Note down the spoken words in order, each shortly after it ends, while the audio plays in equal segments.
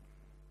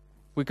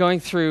We're going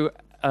through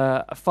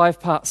a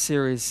 5-part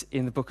series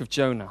in the book of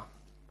Jonah.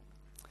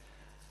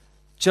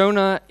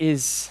 Jonah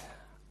is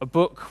a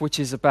book which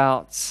is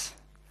about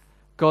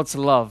God's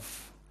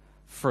love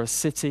for a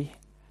city,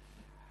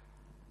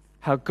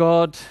 how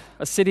God,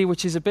 a city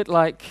which is a bit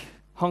like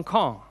Hong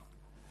Kong,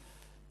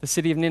 the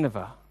city of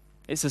Nineveh.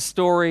 It's a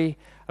story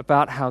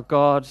about how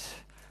God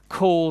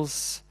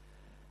calls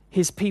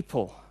his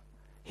people,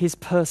 his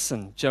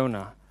person,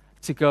 Jonah,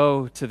 to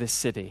go to this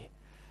city.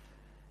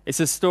 It's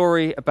a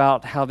story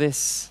about how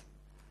this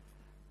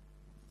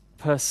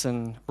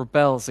person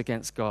rebels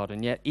against God,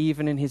 and yet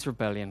even in his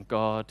rebellion,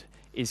 God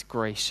is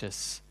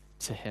gracious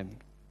to him.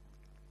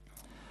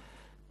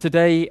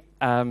 Today,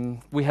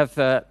 we have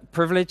the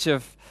privilege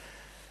of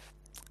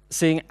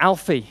seeing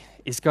Alfie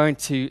is going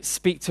to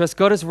speak to us.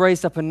 God has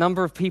raised up a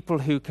number of people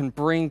who can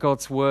bring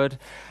God's word,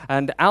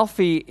 and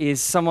Alfie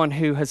is someone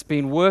who has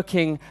been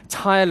working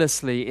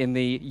tirelessly in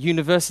the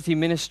university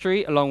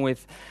ministry along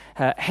with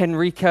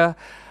Henrika,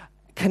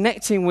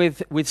 connecting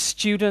with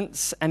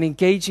students and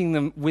engaging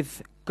them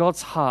with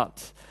God's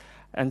heart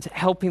and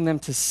helping them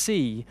to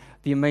see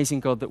the amazing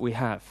God that we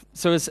have.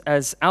 So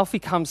as Alfie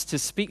comes to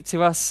speak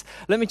to us,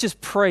 let me just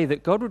pray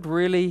that God would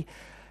really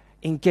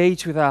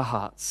engage with our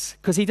hearts,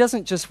 because he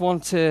doesn't just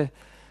want to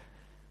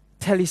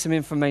tell you some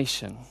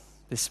information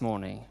this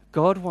morning.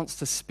 God wants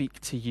to speak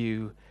to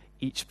you,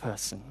 each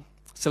person.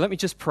 So let me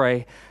just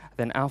pray,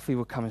 then Alfie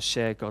will come and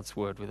share God's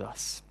word with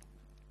us.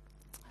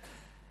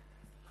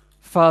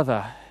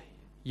 Father,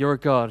 you're a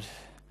God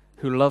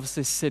who loves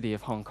this city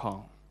of Hong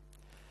Kong.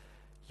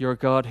 You're a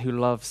God who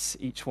loves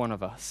each one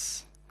of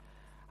us.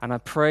 And I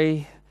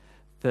pray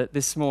that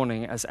this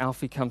morning, as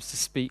Alfie comes to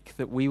speak,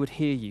 that we would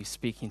hear you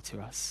speaking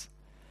to us.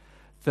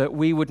 That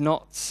we would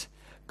not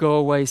go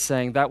away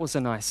saying, that was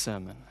a nice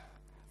sermon.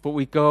 But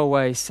we go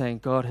away saying,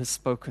 God has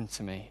spoken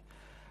to me.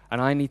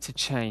 And I need to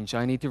change.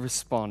 I need to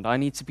respond. I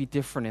need to be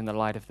different in the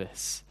light of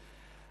this.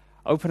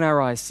 Open our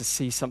eyes to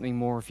see something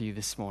more of you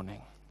this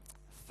morning.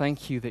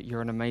 Thank you that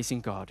you're an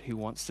amazing God who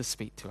wants to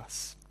speak to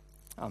us.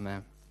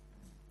 Amen.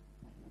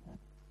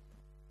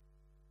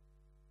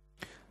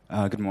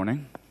 Good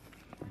morning.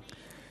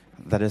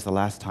 That is the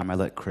last time I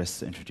let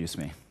Chris introduce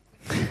me.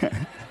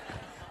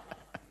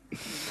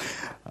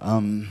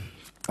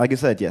 Like I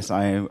said, yes,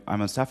 I'm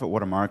on staff at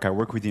Watermark. I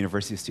work with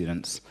university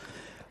students.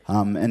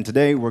 And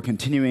today we're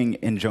continuing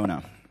in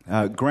Jonah.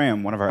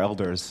 Graham, one of our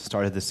elders,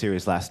 started this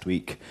series last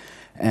week.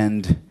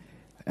 And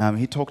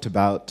he talked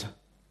about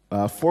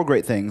 4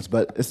 great things,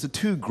 but it's the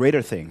 2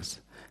 greater things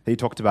that he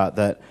talked about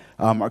that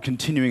are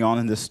continuing on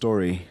in this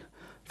story.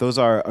 Those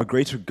are a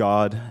greater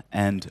God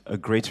and a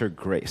greater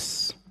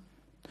grace.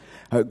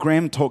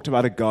 Graham talked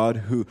about a God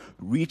who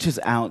reaches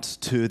out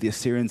to the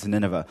Assyrians in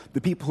Nineveh,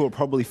 the people who are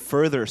probably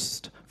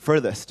furthest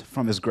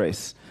from his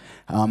grace.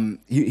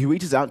 He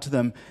reaches out to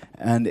them,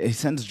 and he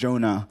sends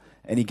Jonah,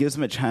 and he gives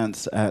them a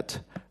chance at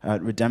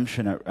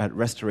redemption, at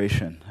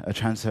restoration, a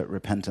chance at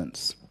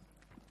repentance.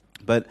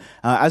 But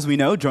as we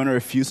know, Jonah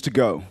refused to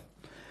go.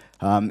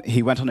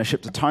 He went on a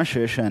ship to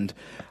Tarshish and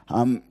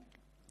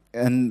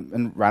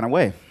ran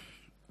away.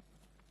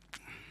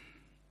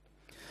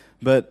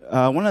 But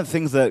one of the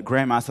things that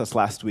Graham asked us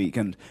last week,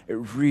 and it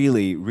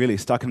really, really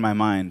stuck in my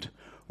mind,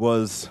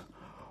 was,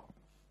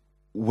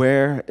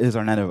 where is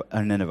our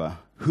Nineveh?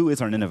 Who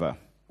is our Nineveh?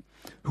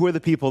 Who are the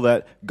people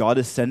that God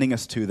is sending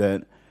us to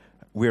that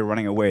we're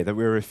running away, that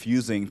we're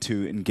refusing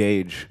to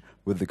engage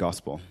with the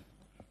gospel?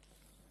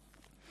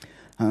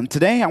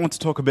 Today, I want to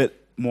talk a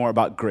bit more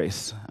about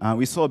grace.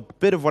 We saw a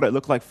bit of what it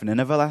looked like for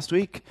Nineveh last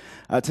week.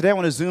 Today, I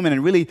want to zoom in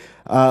and really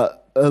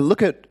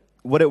look at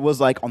what it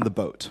was like on the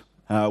boat.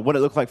 What it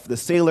looked like for the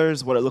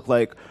sailors, what it looked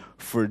like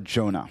for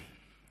Jonah.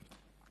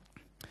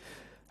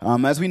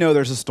 As we know,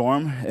 there's a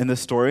storm in this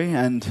story,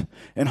 and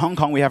in Hong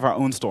Kong, we have our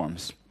own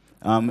storms.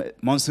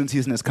 Monsoon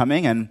season is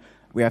coming, and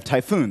we have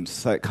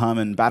typhoons that come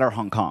and batter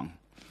Hong Kong.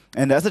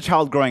 And as a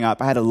child growing up,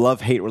 I had a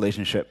love-hate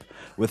relationship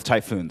with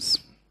typhoons.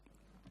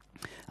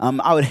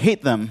 I would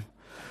hate them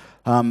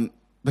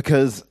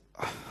because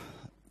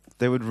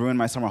they would ruin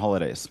my summer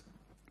holidays.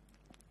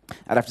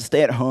 I'd have to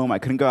stay at home, I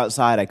couldn't go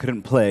outside, I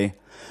couldn't play.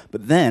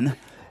 But then,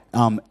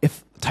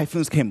 if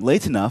typhoons came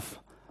late enough,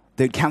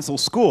 they'd cancel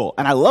school.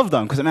 And I loved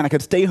them, because I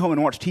could stay home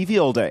and watch TV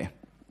all day.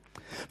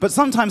 But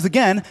sometimes,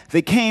 again,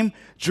 they came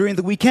during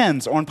the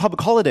weekends or on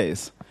public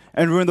holidays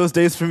and ruined those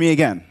days for me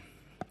again.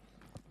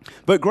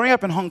 But growing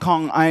up in Hong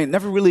Kong, I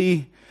never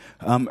really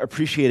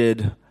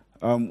appreciated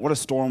what a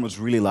storm was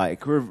really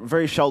like. We're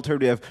very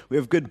sheltered, we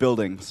have good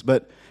buildings.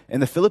 But in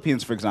the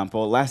Philippines, for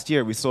example, last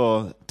year we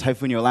saw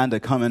Typhoon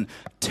Yolanda come and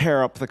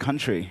tear up the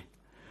country.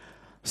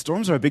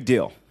 Storms are a big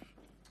deal.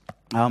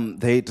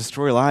 They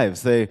destroy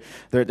lives.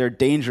 They're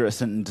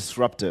dangerous and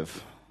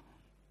disruptive.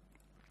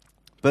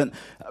 But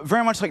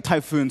very much like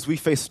typhoons, we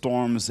face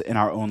storms in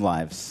our own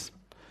lives.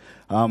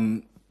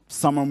 Some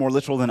are more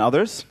literal than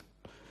others.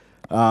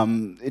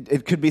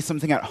 It could be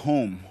something at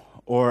home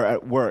or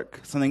at work,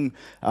 something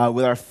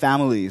with our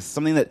families,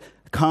 something that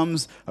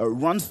comes,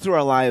 runs through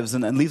our lives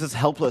and leaves us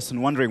helpless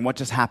and wondering what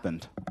just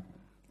happened.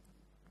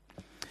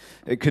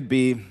 It could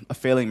be a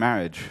failing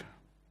marriage,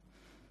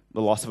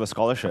 the loss of a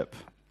scholarship,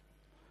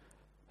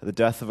 the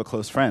death of a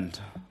close friend,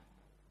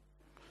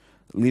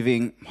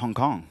 leaving Hong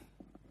Kong.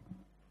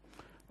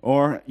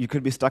 Or you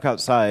could be stuck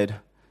outside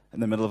in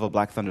the middle of a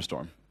black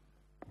thunderstorm.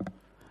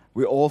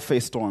 We all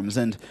face storms,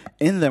 and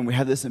in them we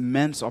have this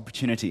immense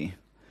opportunity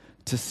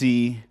to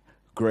see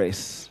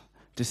grace,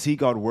 to see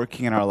God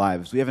working in our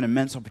lives. We have an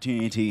immense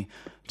opportunity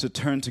to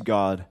turn to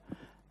God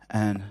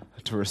and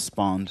to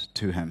respond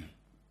to him.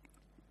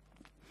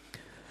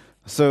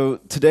 So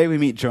today we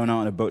meet Jonah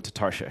on a boat to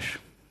Tarshish.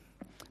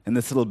 In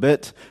this little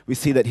bit, we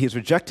see that he's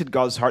rejected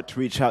God's heart to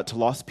reach out to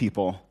lost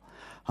people.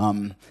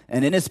 And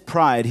in his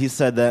pride, he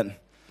said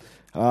that,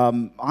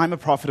 I'm a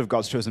prophet of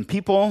God's chosen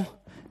people,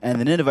 and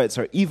the Ninevites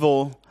are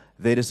evil.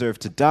 They deserve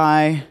to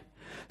die.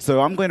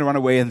 So I'm going to run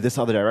away in this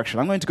other direction.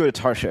 I'm going to go to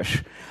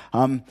Tarshish.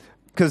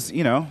 Because,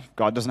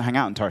 God doesn't hang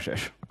out in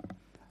Tarshish.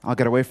 I'll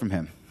get away from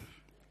him.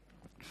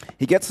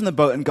 He gets in the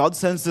boat, and God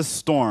sends this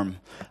storm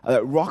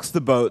that rocks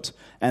the boat,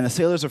 and the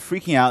sailors are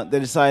freaking out. They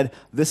decide,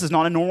 this is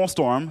not a normal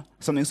storm.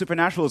 Something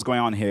supernatural is going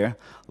on here.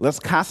 Let's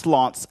cast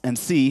lots and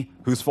see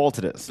whose fault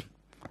it is.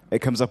 It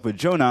comes up with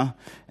Jonah,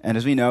 and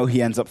as we know,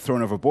 he ends up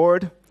thrown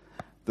overboard.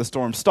 The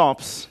storm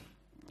stops,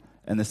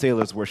 and the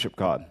sailors worship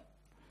God.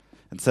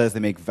 It says they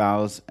make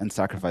vows and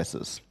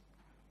sacrifices.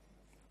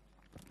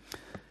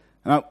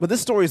 Now, but this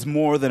story is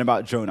more than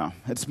about Jonah.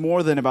 It's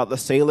more than about the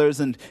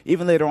sailors, and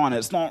even later on,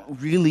 it's not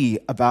really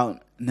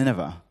about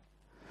Nineveh.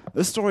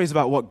 This story is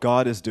about what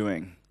God is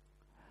doing.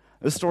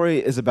 This story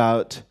is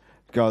about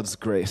God's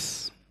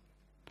grace.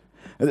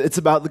 It's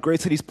about the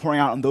grace that he's pouring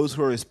out on those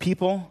who are his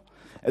people.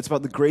 It's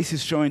about the grace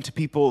he's showing to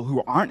people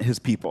who aren't his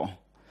people.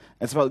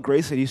 It's about the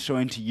grace that he's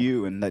showing to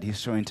you and that he's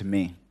showing to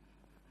me.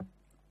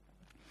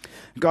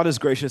 God is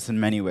gracious in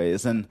many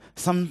ways, and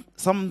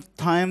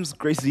sometimes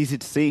grace is easy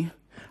to see.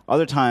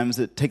 Other times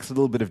it takes a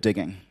little bit of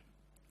digging.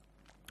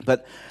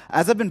 But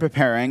as I've been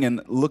preparing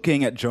and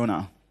looking at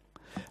Jonah,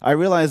 I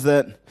realized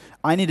that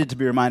I needed to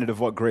be reminded of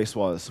what grace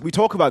was. We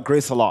talk about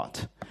grace a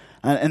lot.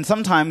 And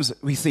sometimes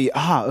we see,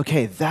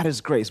 okay, that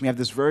is grace. We have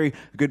this very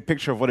good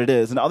picture of what it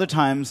is. And other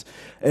times,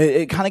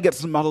 it kind of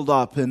gets muddled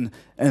up in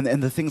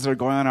the things that are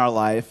going on in our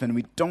life, and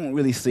we don't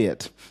really see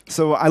it.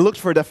 So I looked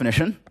for a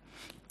definition,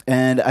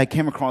 and I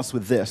came across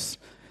with this.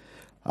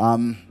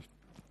 And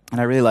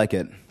I really like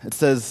it. It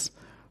says,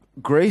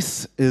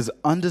 grace is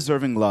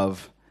undeserving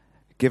love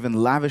given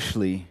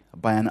lavishly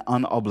by an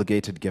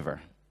unobligated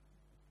giver.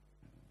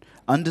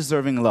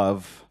 Undeserving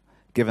love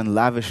given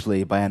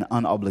lavishly by an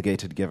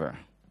unobligated giver.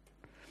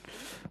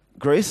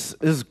 Grace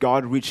is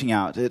God reaching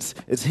out.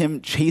 It's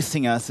him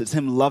chasing us. It's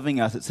him loving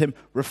us. It's him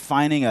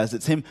refining us.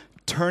 It's him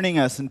turning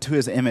us into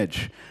his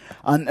image.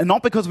 And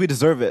not because we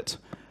deserve it,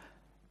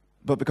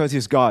 but because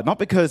he's God. Not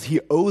because he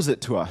owes it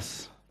to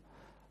us,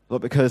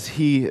 but because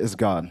he is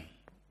God.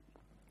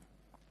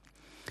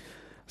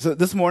 So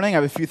this morning, I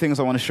have a few things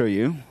I want to show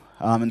you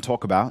and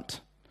talk about.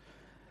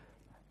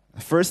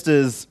 The first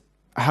is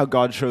how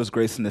God shows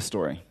grace in this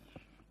story.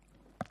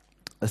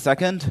 The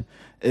second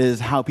is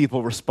how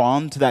people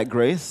respond to that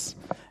grace.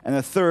 And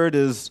the third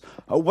is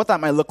what that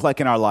might look like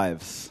in our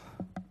lives.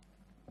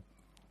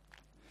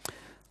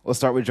 We'll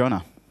start with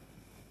Jonah.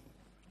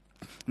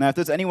 Now, if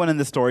there's anyone in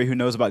this story who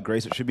knows about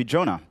grace, it should be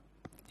Jonah.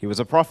 He was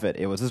a prophet.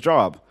 It was his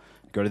job.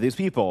 Go to these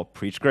people,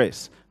 preach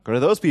grace. Go to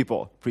those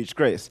people, preach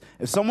grace.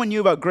 If someone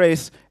knew about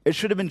grace, it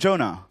should have been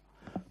Jonah.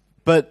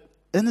 But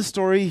in the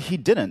story, he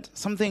didn't.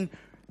 Something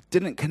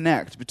didn't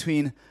connect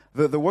between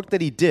the work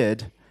that he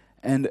did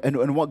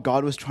and what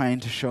God was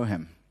trying to show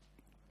him.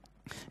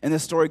 In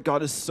this story,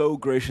 God is so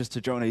gracious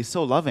to Jonah. He's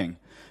so loving.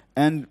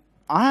 And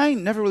I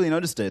never really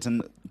noticed it,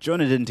 and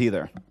Jonah didn't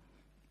either.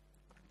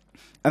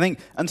 I think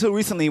until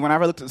recently,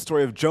 whenever I looked at the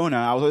story of Jonah,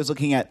 I was always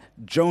looking at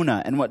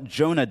Jonah and what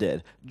Jonah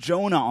did.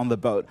 Jonah on the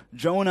boat,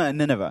 Jonah in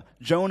Nineveh,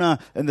 Jonah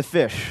and the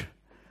fish.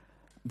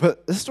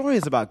 But this story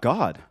is about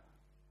God.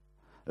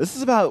 This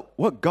is about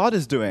what God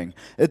is doing.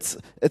 It's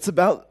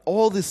about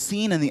all the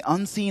seen and the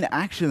unseen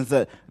actions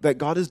that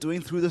God is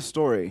doing through the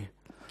story.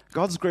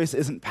 God's grace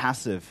isn't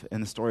passive in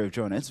the story of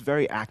Jonah. It's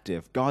very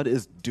active. God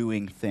is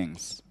doing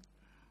things.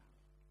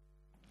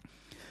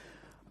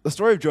 The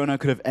story of Jonah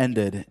could have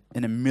ended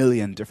in a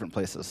million different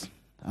places.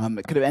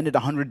 It could have ended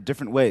 100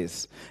 different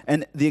ways.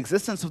 And the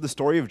existence of the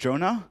story of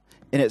Jonah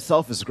in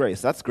itself is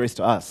grace. That's grace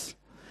to us.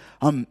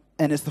 And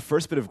it's the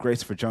first bit of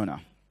grace for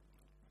Jonah.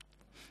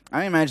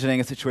 I'm imagining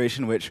a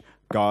situation in which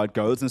God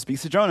goes and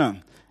speaks to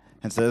Jonah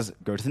and says,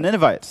 go to the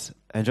Ninevites.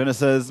 And Jonah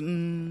says,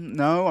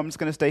 no, I'm just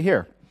going to stay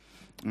here.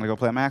 I'm going to go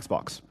play on my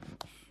Xbox.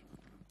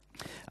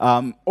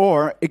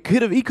 Or he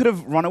could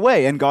have run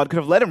away, and God could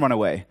have let him run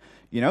away.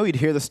 You'd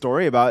hear the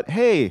story about,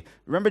 hey,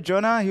 remember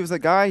Jonah? He was a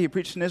guy, he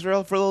preached in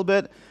Israel for a little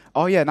bit.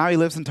 Oh yeah, now he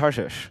lives in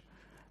Tarshish.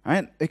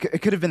 Right? It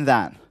could have been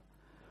that.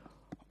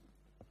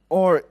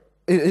 Or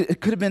it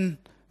could have been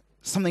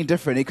something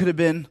different. It could have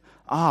been,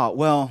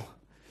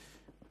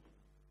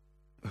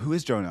 who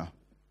is Jonah?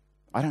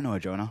 I don't know a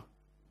Jonah.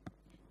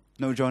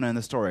 No Jonah in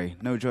the story.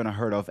 No Jonah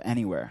heard of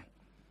anywhere.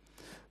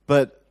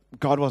 But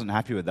God wasn't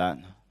happy with that.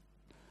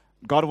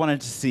 God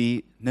wanted to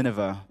see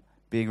Nineveh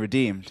being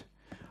redeemed.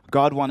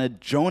 God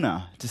wanted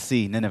Jonah to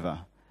see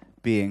Nineveh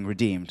being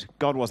redeemed.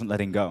 God wasn't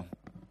letting go.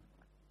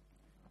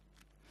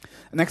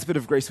 The next bit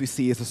of grace we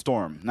see is a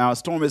storm. Now, a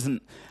storm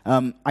isn't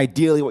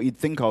ideally what you'd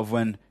think of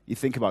when you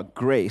think about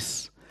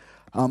grace,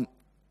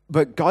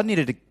 but God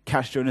needed to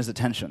catch Jonah's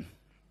attention.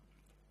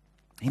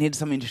 He needed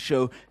something to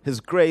show his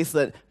grace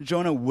that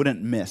Jonah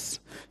wouldn't miss.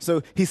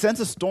 So he sends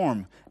a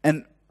storm,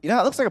 and it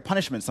looks like a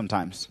punishment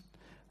sometimes.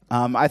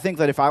 I think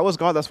that if I was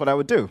God, that's what I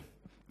would do.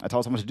 I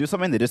tell someone to do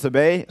something, they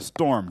disobey,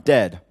 storm,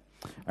 dead.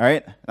 All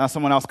right? Now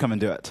someone else come and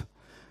do it.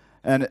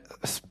 And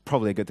it's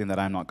probably a good thing that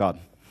I'm not God.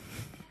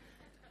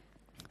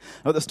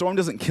 But the storm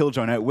doesn't kill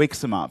Jonah, it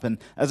wakes him up. And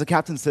as the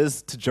captain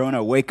says to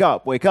Jonah, wake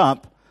up,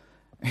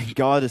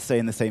 God is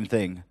saying the same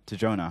thing to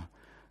Jonah.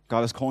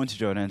 God is calling to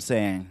Jonah and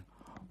saying,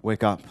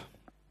 wake up.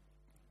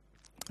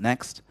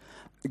 Next,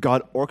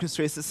 God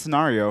orchestrates this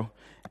scenario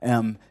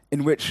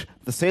in which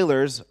the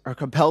sailors are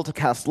compelled to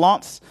cast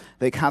lots.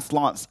 They cast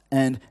lots,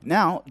 and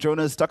now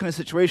Jonah is stuck in a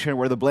situation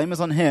where the blame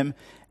is on him,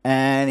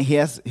 and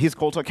he's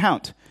called to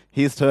account.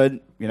 He's told,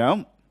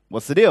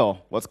 what's the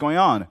deal? What's going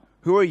on?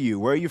 Who are you?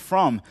 Where are you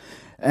from?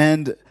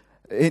 And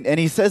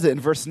he says it in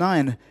verse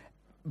 9,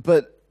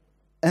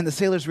 and the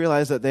sailors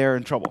realize that they're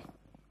in trouble.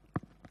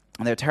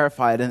 And they're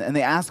terrified, and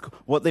they ask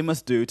what they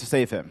must do to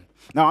save him.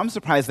 Now, I'm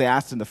surprised they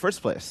asked in the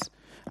first place.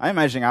 I'm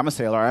imagining I'm a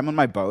sailor, I'm on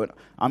my boat,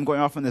 I'm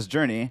going off on this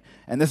journey,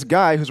 and this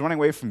guy who's running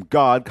away from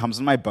God comes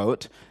in my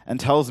boat and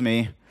tells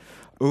me,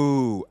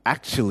 ooh,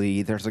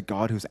 actually, there's a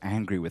God who's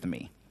angry with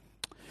me.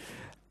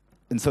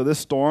 And so this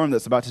storm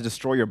that's about to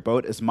destroy your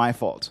boat is my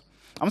fault.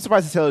 I'm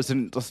surprised the sailors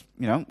didn't just,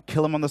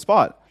 kill him on the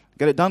spot.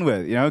 Get it done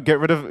with, get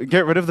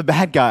rid of the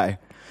bad guy.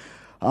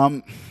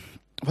 But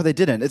they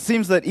didn't. It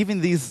seems that even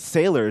these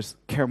sailors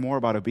care more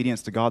about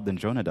obedience to God than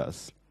Jonah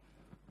does.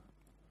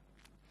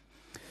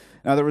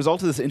 Now, the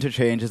result of this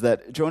interchange is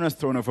that Jonah is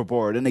thrown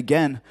overboard, and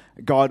again,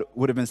 God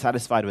would have been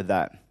satisfied with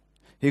that.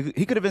 He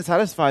could have been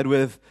satisfied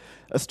with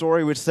a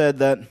story which said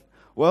that,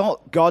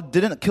 well, God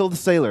didn't kill the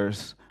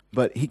sailors,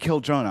 but he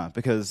killed Jonah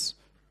because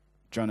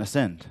Jonah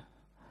sinned.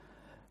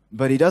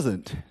 But he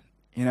doesn't.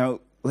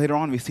 Later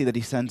on we see that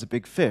he sends a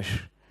big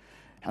fish,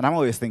 and I'm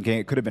always thinking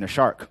it could have been a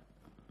shark.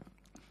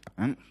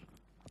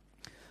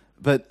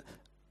 But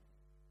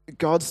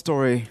God's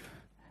story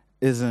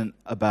isn't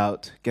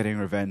about getting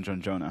revenge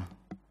on Jonah.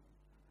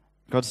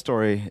 God's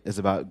story is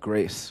about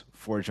grace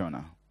for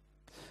Jonah.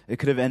 It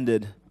could have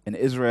ended in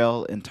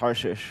Israel, in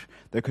Tarshish.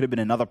 There could have been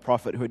another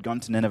prophet who had gone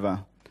to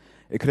Nineveh.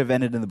 It could have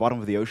ended in the bottom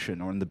of the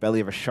ocean or in the belly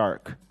of a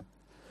shark.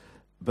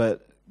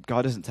 But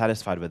God isn't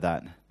satisfied with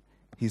that.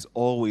 He's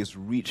always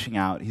reaching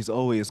out. He's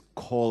always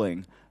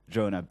calling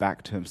Jonah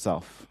back to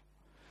himself.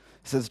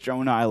 He says,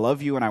 Jonah, I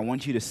love you and I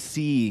want you to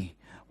see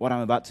what I'm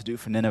about to do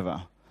for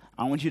Nineveh.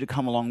 I want you to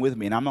come along with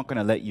me, and I'm not going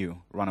to let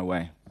you run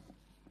away.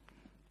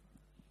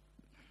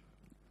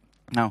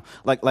 Now,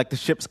 like the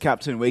ship's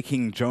captain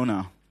waking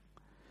Jonah,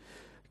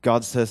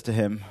 God says to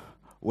him,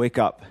 wake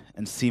up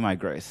and see my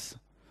grace.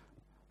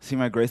 See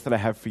my grace that I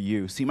have for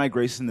you. See my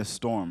grace in this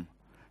storm.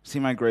 See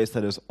my grace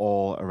that is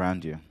all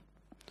around you.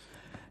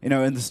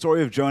 In the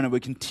story of Jonah, we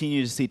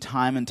continue to see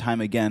time and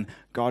time again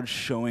God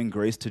showing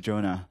grace to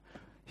Jonah.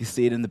 You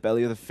see it in the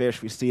belly of the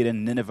fish. We see it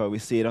in Nineveh. We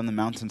see it on the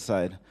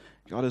mountainside.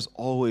 God is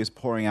always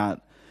pouring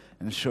out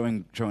and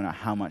showing Jonah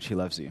how much he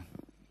loves you.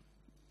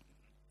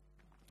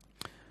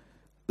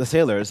 The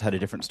sailors had a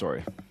different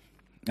story.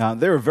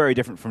 They were very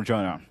different from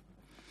Jonah.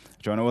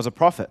 Jonah was a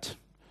prophet.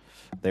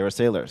 They were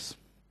sailors.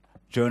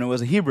 Jonah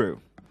was a Hebrew.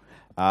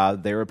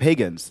 They were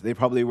pagans. They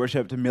probably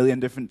worshipped a million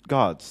different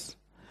gods.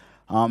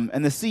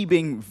 And the sea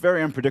being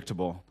very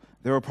unpredictable,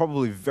 they were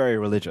probably very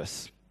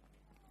religious.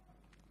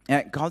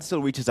 And God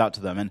still reaches out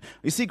to them. And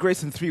we see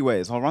grace in three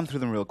ways. I'll run through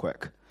them real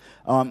quick.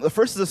 The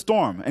first is a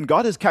storm, and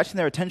God is catching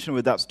their attention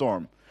with that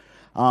storm.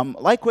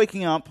 Like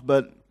waking up,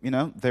 but,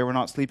 they were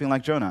not sleeping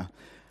like Jonah.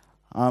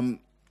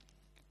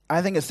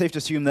 I think it's safe to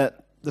assume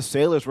that the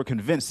sailors were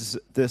convinced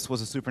this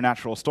was a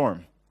supernatural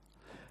storm.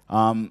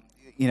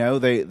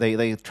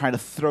 They tried to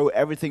throw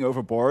everything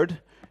overboard,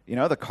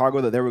 the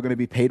cargo that they were going to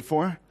be paid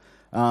for.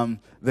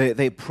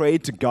 They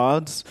prayed to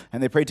gods,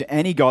 and they prayed to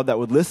any god that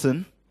would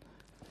listen,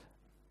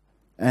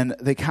 and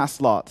they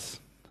cast lots.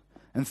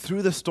 And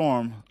through the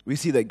storm, we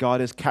see that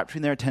God is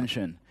capturing their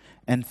attention,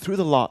 and through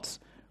the lots,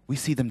 we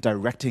see them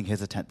directing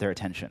their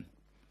attention.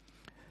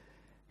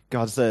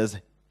 God says,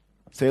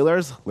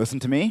 sailors, listen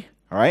to me,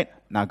 all right?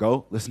 Now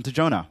go listen to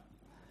Jonah.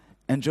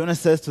 And Jonah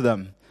says to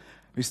them,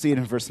 we see it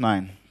in verse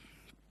 9,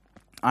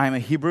 I am a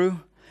Hebrew,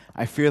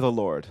 I fear the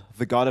Lord,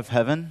 the God of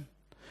heaven,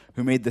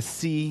 who made the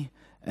sea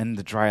and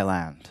the dry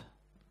land.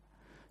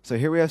 So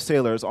here we have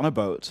sailors on a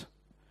boat,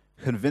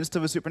 convinced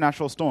of a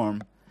supernatural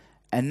storm,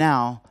 and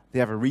now they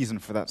have a reason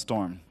for that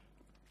storm.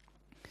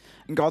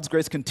 And God's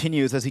grace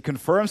continues as he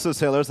confirms to the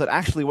sailors that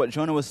actually what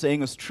Jonah was saying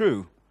was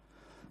true.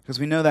 Because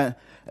we know that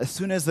as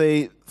soon as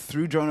they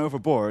threw Jonah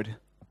overboard,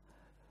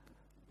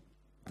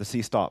 the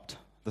sea stopped,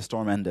 the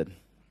storm ended.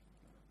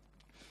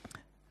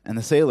 And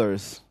the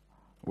sailors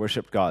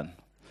worshipped God.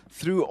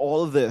 Through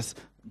all of this,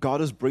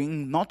 God is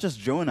bringing not just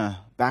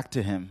Jonah back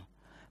to him,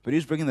 but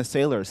he's bringing the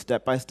sailors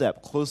step by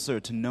step closer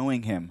to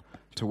knowing him,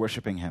 to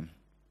worshiping him.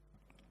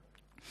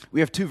 We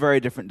have two very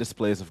different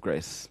displays of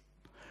grace.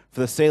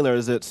 For the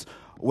sailors, it's,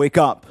 wake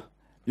up,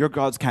 your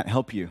gods can't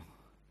help you.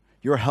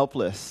 You're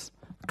helpless.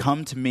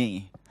 Come to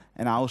me,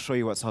 and I will show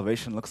you what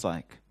salvation looks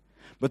like.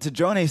 But to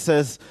Jonah, he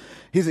says,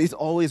 he's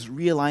always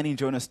realigning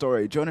Jonah's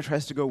story. Jonah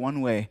tries to go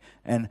one way,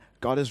 and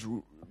God is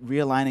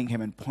realigning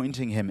him and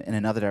pointing him in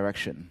another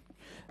direction.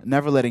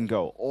 Never letting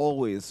go,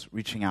 always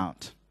reaching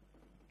out.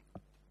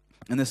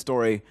 In this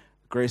story,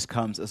 grace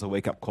comes as a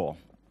wake-up call.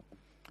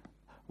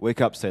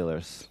 Wake up,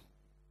 sailors.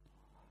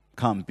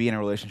 Come, be in a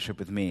relationship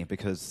with me,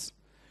 because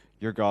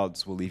your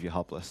gods will leave you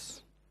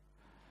helpless.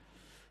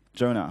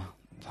 Jonah,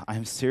 I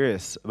am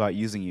serious about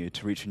using you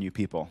to reach a new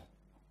people.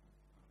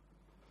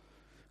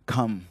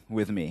 Come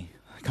with me.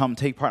 Come,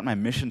 take part in my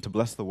mission to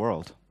bless the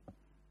world.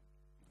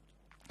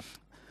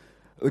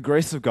 The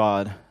grace of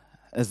God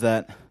is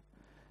that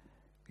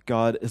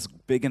God is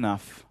big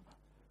enough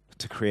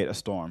to create a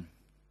storm,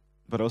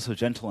 but also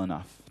gentle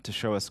enough to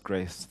show us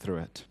grace through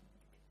it.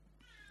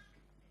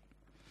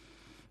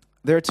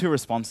 There are two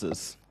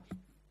responses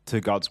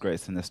to God's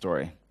grace in this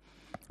story.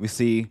 We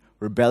see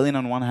rebellion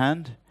on one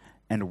hand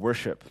and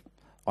worship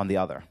on the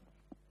other.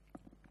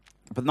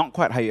 But not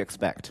quite how you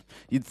expect.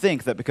 You'd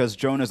think that because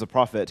Jonah is a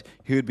prophet,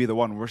 he would be the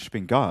one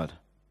worshiping God.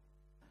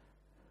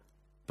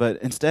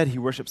 But instead, he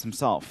worships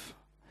himself.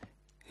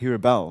 He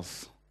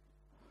rebels.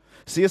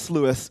 C.S.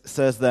 Lewis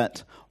says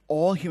that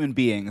all human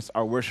beings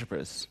are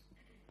worshipers.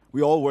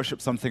 We all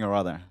worship something or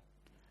other.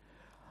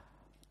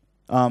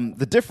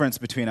 The difference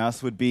between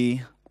us would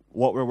be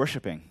what we're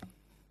worshiping.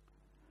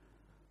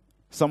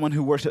 Someone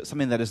who worships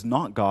something that is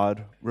not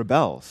God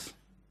rebels.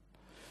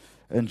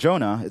 And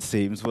Jonah, it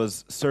seems,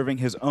 was serving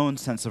his own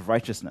sense of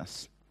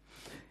righteousness.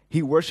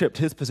 He worshipped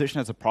his position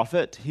as a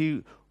prophet.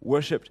 He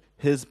worshipped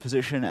his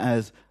position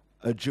as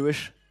a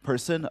Jewish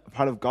person, a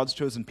part of God's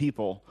chosen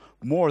people,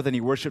 more than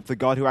he worshipped the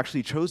God who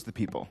actually chose the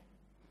people.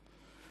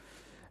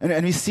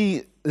 And we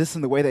see this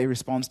in the way that he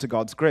responds to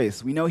God's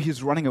grace. We know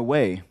he's running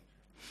away.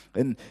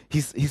 And he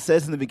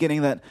says in the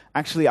beginning that,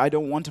 actually, I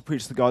don't want to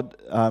preach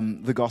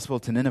the gospel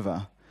to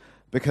Nineveh,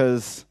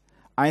 because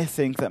I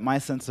think that my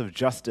sense of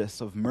justice,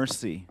 of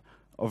mercy,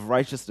 of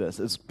righteousness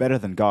is better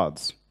than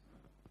God's.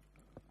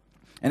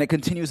 And it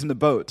continues in the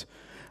boat.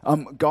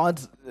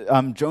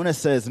 Jonah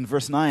says in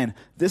verse 9,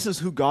 this is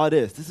who God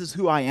is. This is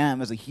who I am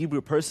as a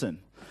Hebrew person.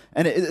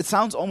 And it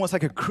sounds almost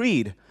like a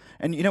creed.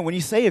 And, when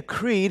you say a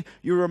creed,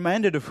 you're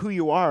reminded of who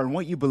you are and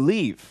what you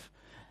believe.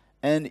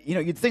 And,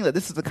 you'd think that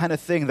this is the kind of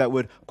thing that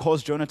would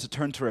cause Jonah to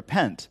turn to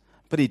repent.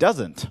 But he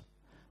doesn't.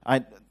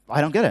 I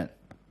don't get it.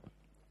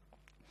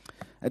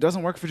 It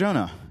doesn't work for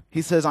Jonah.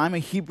 He says, I'm a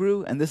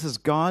Hebrew, and this is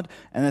God,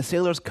 and the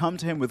sailors come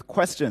to him with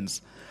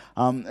questions.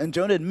 And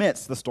Jonah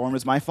admits, the storm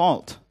is my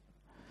fault.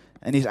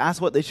 And he's asked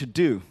what they should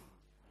do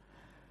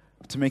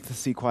to make the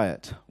sea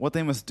quiet, what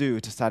they must do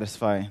to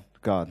satisfy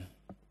God.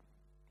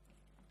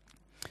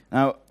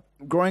 Now,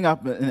 growing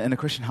up in a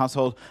Christian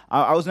household,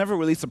 I was never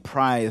really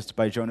surprised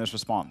by Jonah's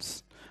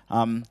response.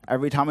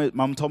 Every time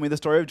Mom told me the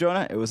story of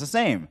Jonah, it was the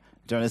same.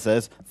 Jonah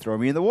says, throw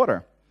me in the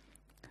water.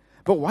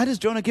 But why does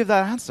Jonah give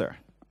that answer?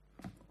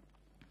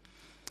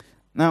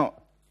 Now,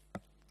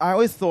 I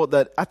always thought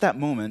that at that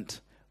moment,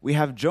 we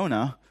have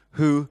Jonah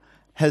who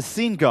has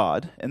seen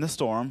God in the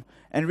storm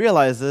and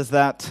realizes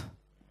that,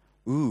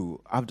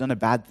 I've done a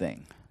bad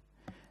thing.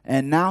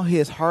 And now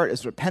his heart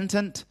is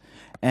repentant,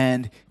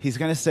 and he's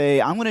going to say,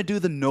 I'm going to do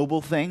the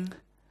noble thing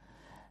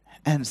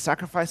and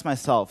sacrifice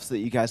myself so that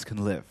you guys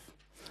can live.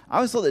 I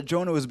always thought that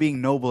Jonah was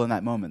being noble in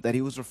that moment, that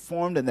he was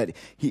reformed and that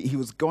he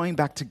was going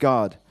back to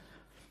God.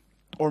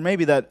 Or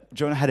maybe that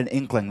Jonah had an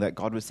inkling that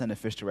God would send a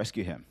fish to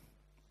rescue him.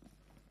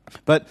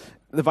 But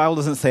the Bible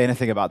doesn't say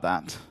anything about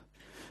that.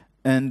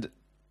 And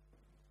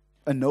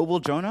a noble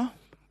Jonah,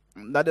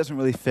 that doesn't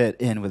really fit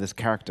in with his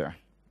character.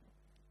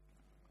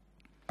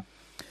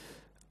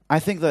 I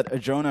think that a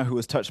Jonah who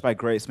was touched by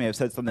grace may have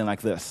said something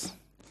like this.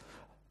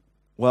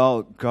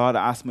 Well, God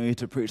asked me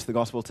to preach the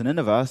gospel to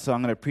Nineveh, so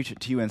I'm going to preach it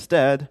to you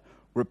instead.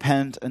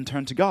 Repent and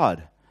turn to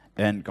God,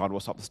 and God will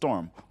stop the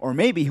storm. Or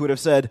maybe he would have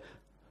said,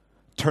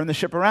 turn the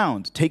ship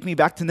around, take me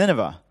back to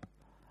Nineveh,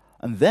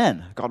 and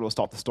then God will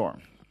stop the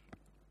storm.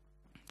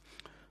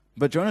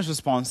 But Jonah's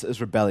response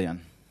is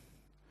rebellion.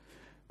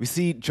 We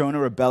see Jonah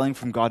rebelling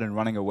from God and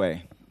running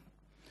away.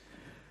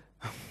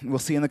 We'll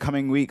see in the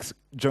coming weeks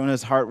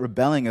Jonah's heart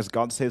rebelling as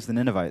God saves the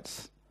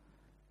Ninevites.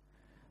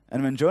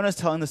 And when Jonah's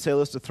telling the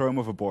sailors to throw him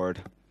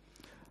overboard,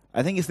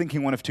 I think he's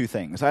thinking one of two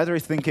things. Either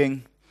he's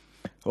thinking,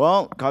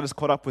 well, God has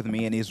caught up with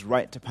me and he's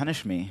right to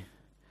punish me.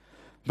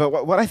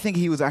 But what I think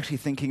he was actually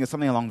thinking is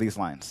something along these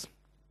lines.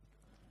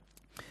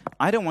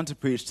 I don't want to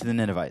preach to the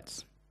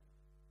Ninevites.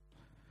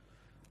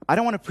 I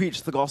don't want to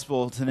preach the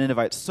gospel to the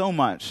Ninevites so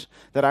much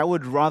that I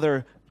would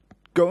rather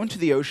go into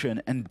the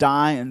ocean and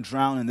die and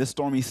drown in this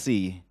stormy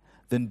sea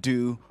than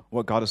do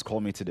what God has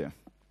called me to do.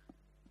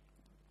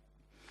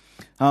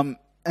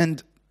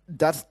 And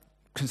that's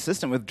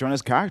consistent with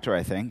Jonah's character,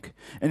 I think.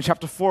 In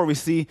chapter 4, we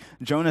see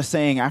Jonah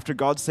saying, after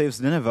God saves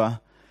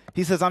Nineveh,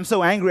 he says, I'm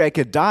so angry I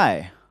could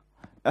die.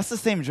 That's the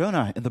same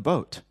Jonah in the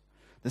boat.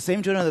 The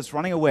same Jonah that's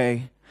running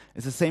away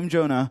is the same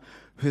Jonah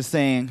who's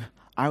saying,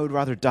 I would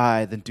rather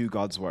die than do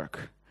God's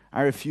work.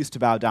 I refuse to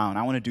bow down.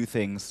 I want to do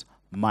things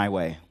my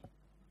way.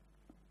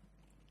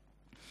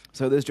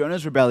 So there's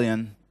Jonah's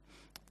rebellion,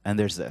 and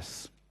there's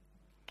this.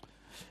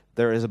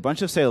 There is a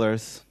bunch of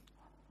sailors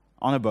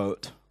on a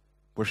boat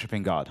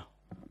worshiping God.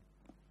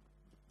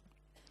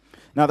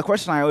 Now, the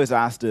question I always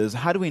asked is,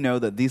 how do we know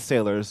that these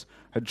sailors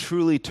had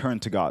truly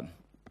turned to God?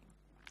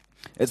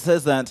 It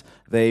says that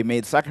they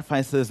made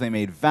sacrifices, they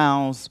made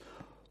vows,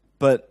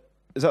 but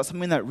is that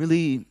something that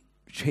really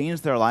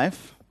changed their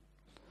life?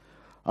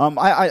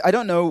 I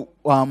don't know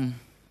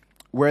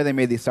where they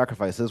made these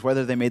sacrifices,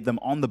 whether they made them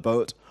on the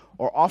boat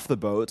or off the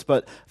boat,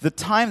 but the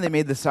time they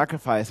made the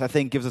sacrifice, I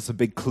think, gives us a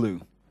big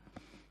clue.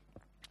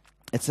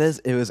 It says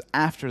it was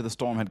after the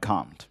storm had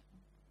calmed.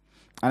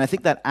 And I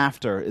think that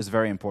after is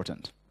very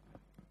important.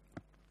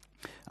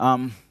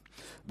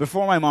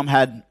 Before my mom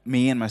had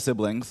me and my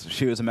siblings,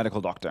 she was a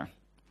medical doctor.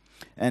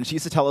 And she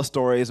used to tell us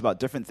stories about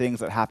different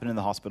things that happened in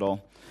the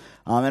hospital.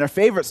 And her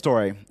favorite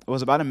story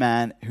was about a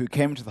man who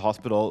came to the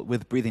hospital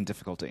with breathing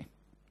difficulty.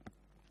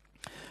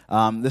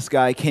 This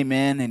guy came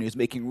in and he was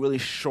making really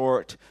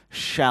short,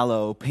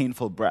 shallow,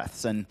 painful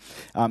breaths. And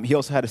he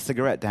also had a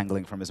cigarette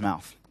dangling from his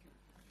mouth.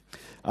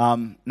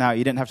 Now,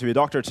 you didn't have to be a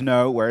doctor to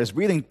know where his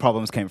breathing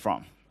problems came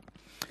from.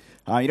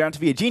 You don't have to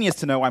be a genius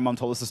to know why Mom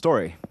told us the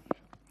story.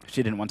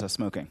 She didn't want us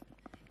smoking.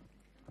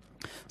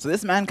 So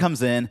this man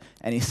comes in,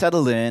 and he's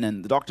settled in,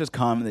 and the doctors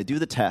come, and they do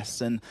the tests,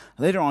 and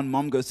later on,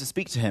 Mom goes to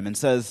speak to him and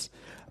says,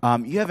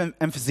 you have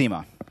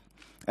emphysema.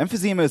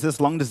 Emphysema is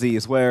this lung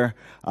disease where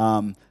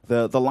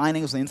the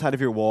linings on the inside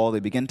of your wall,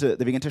 they begin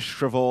to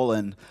shrivel,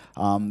 and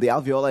the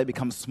alveoli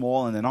become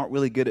small, and they're not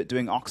really good at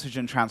doing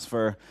oxygen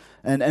transfer.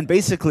 And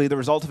basically, the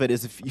result of it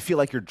is if you feel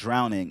like you're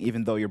drowning,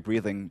 even though you're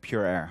breathing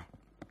pure air.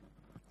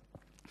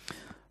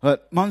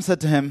 But Mom said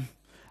to him,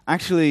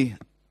 actually,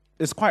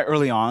 it's quite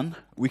early on.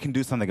 We can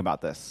do something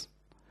about this.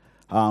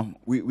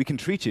 We can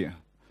treat you.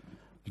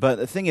 But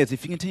the thing is,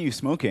 if you continue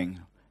smoking,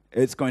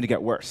 it's going to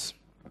get worse.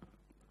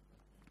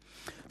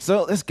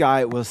 So this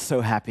guy was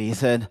so happy. He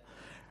said,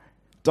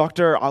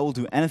 Doctor, I will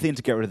do anything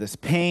to get rid of this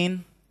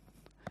pain.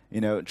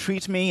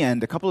 Treat me.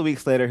 And a couple of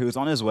weeks later, he was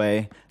on his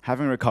way,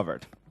 having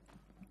recovered.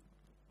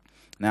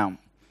 Now,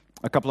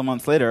 a couple of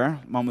months later,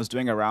 Mom was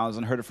doing her rounds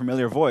and heard a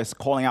familiar voice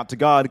calling out to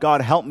God,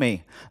 God, help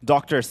me.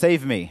 Doctor,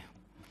 save me.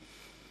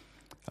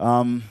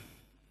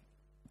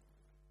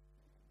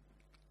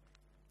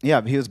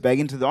 He was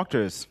begging to the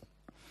doctors.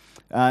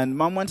 And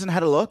Mom went and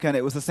had a look, and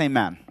it was the same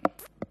man.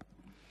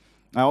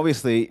 Now,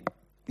 obviously,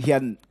 he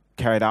hadn't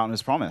carried out on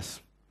his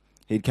promise.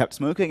 He'd kept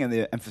smoking, and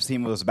the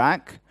emphysema was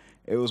back.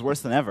 It was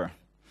worse than ever.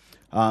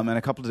 And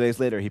a couple of days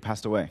later, he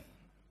passed away.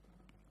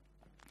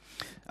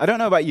 I don't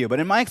know about you, but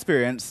in my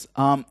experience,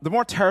 the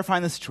more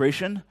terrifying the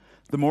situation,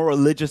 the more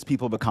religious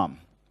people become.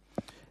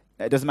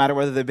 It doesn't matter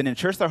whether they've been in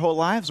church their whole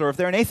lives or if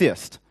they're an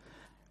atheist.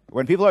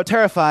 When people are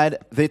terrified,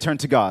 they turn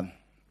to God.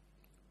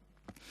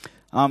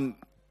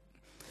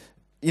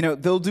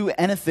 They'll do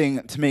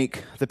anything to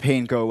make the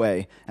pain go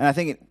away. And I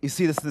think you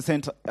see this in the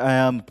same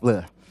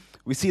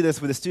we see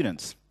this with the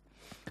students.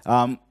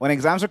 When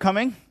exams are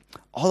coming,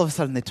 all of a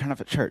sudden they turn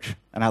up at church,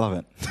 and I love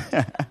it.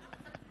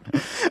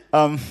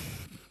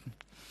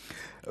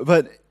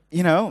 But,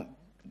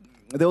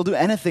 they'll do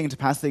anything to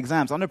pass the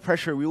exams. Under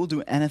pressure, we will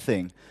do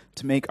anything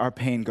to make our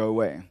pain go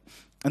away.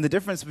 And the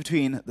difference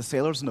between the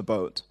sailors in the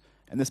boat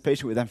and this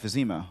patient with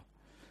emphysema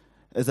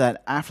is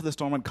that after the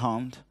storm had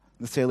calmed,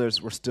 the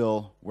sailors were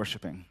still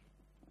worshiping.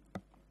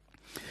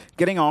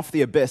 Getting off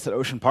the abyss at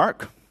Ocean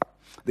Park,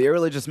 the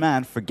irreligious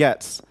man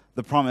forgets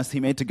the promise he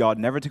made to God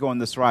never to go on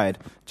this ride,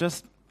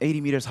 just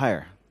 80 meters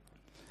higher.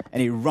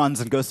 And he runs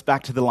and goes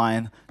back to the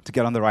line to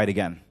get on the ride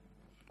again.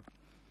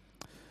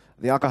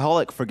 The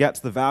alcoholic forgets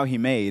the vow he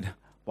made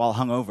while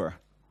hungover,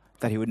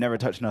 that he would never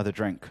touch another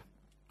drink.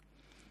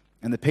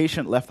 And the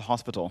patient left the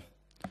hospital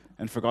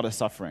and forgot his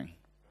suffering.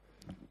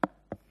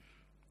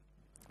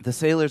 The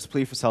sailors'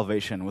 plea for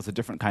salvation was a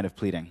different kind of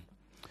pleading.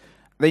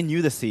 They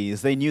knew the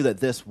seas. They knew that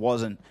this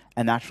wasn't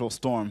a natural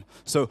storm.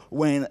 So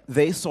when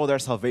they saw their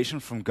salvation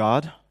from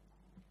God,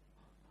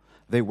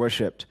 they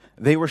worshipped.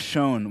 They were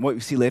shown, what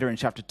we see later in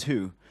chapter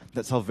 2,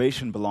 that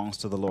salvation belongs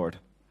to the Lord.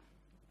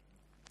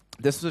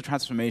 This was a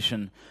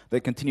transformation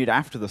that continued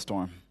after the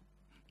storm.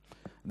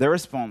 Their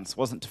response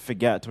wasn't to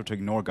forget or to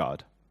ignore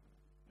God.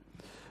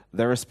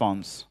 Their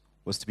response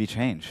was to be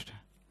changed.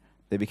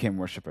 They became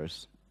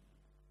worshipers.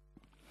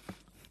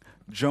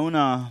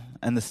 Jonah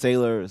and the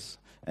sailors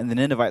and the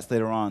Ninevites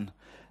later on,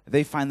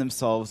 they find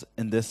themselves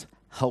in this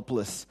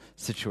helpless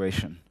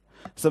situation,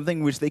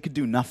 something which they could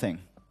do nothing.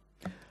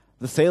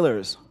 The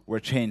sailors were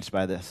changed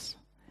by this.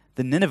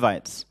 The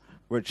Ninevites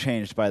were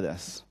changed by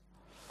this.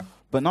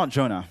 But not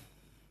Jonah.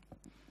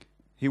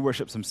 He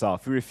worships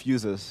himself. He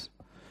refuses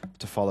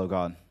to follow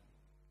God.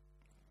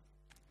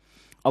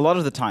 A lot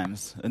of the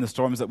times in the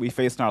storms that we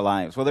face in our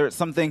lives, whether it's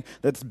something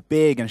that's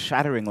big and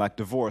shattering like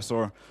divorce,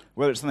 or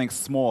whether it's something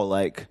small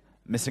like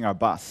missing our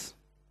bus,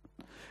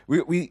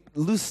 we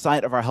lose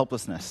sight of our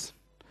helplessness.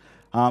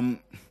 And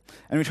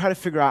we try to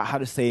figure out how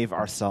to save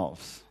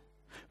ourselves.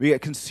 We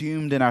get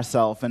consumed in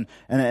ourselves,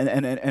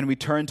 and we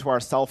turn to our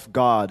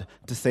self-God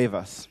to save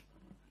us.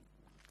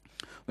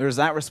 There's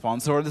that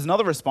response, or there's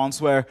another response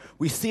where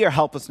we see our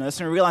helplessness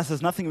and we realize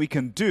there's nothing we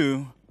can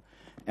do,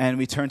 and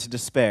we turn to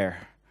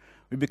despair.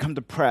 We become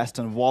depressed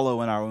and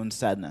wallow in our own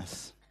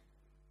sadness.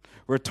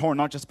 We're torn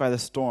not just by the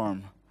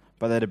storm,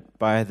 but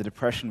by the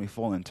depression we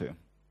fall into.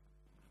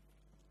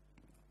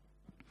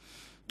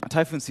 A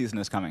typhoon season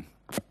is coming.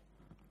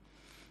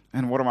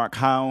 And Watermark,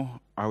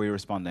 how are we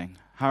responding?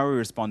 How are we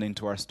responding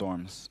to our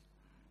storms?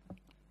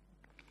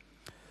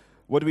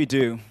 What do we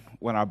do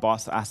when our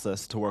boss asks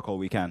us to work all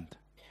weekend?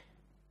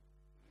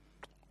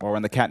 Or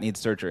when the cat needs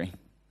surgery?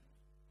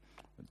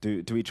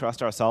 Do we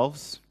trust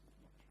ourselves?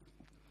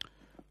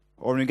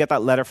 Or when we get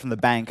that letter from the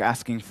bank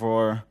asking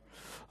for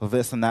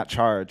this and that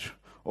charge?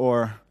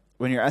 Or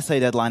when your essay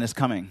deadline is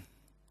coming?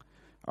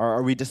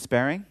 Are we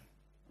despairing?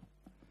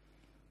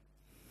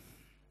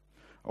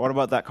 Or what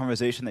about that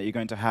conversation that you're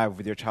going to have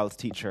with your child's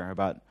teacher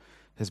about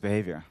his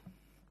behavior?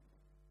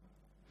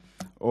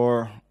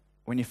 Or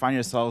when you find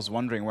yourselves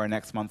wondering where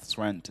next month's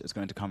rent is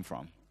going to come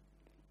from?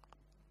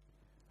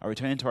 Are we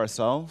turning to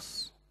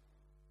ourselves,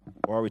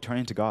 or are we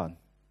turning to God?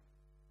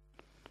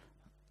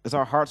 Is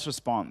our heart's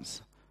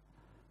response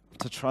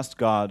to trust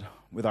God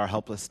with our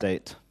helpless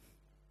state?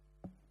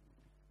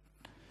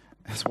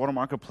 Is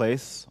Watermark a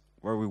place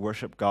where we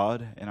worship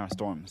God in our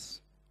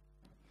storms?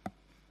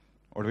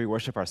 Or do we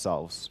worship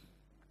ourselves?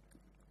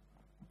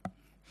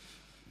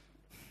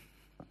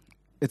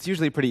 It's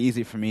usually pretty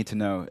easy for me to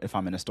know if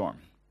I'm in a storm,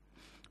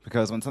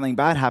 because when something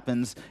bad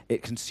happens,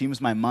 it consumes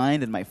my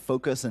mind and my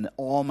focus and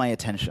all my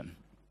attention.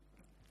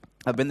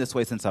 I've been this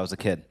way since I was a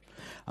kid.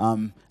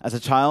 As a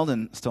child,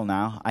 and still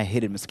now, I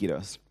hated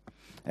mosquitoes.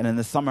 And in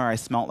the summer, I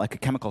smelled like a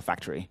chemical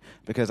factory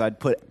because I'd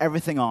put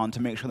everything on to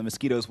make sure the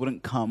mosquitoes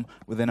wouldn't come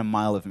within a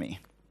mile of me.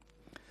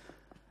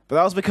 But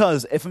that was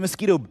because if a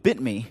mosquito bit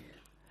me,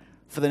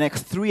 for the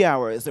next 3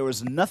 hours, there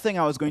was nothing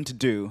I was going to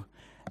do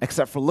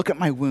except for look at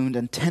my wound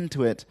and tend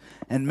to it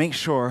and make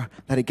sure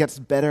that it gets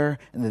better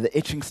and that the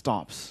itching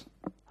stops.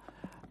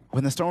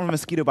 When the storm of a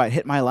mosquito bite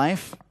hit my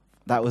life,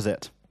 that was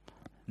it.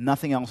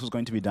 Nothing else was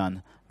going to be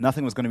done.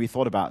 Nothing was going to be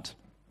thought about.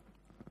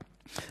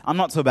 I'm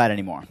not so bad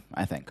anymore,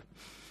 I think.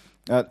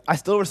 I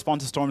still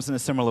respond to storms in a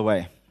similar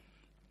way.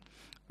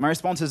 My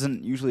response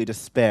isn't usually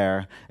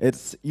despair.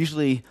 It's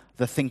usually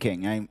the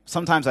thinking.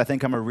 Sometimes I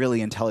think I'm a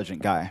really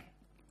intelligent guy.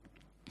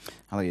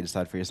 I'll let you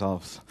decide for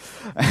yourselves.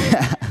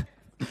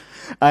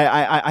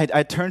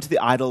 I turn to the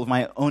idol of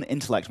my own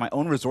intellect, my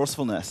own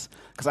resourcefulness,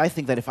 because I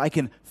think that if I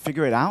can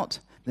figure it out,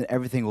 then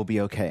everything will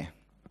be okay.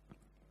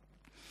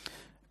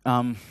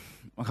 A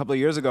couple of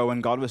years ago, when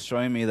God was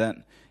showing me that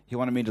He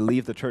wanted me to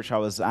leave the church I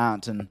was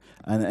at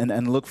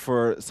and look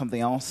for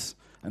something else,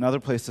 another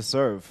place to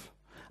serve,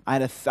 I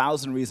had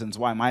 1,000 reasons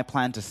why my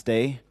plan to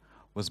stay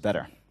was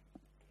better.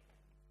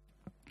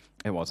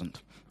 It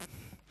wasn't.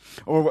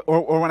 Or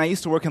when I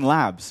used to work in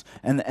labs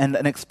and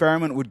an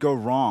experiment would go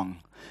wrong,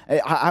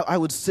 I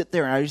would sit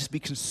there and I would just be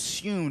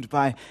consumed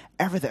by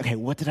everything. Okay,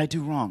 what did I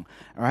do wrong?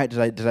 All right,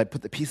 did I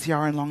put the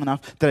PCR in long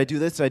enough? Did I do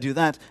this? Did I do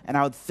that? And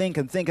I would think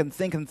and think and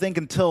think and think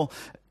until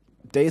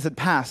days had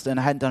passed and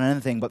I hadn't done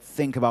anything but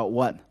think about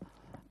what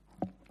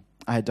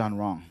I had done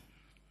wrong.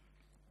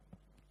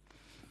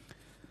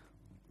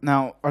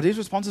 Now, are these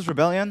responses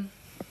rebellion?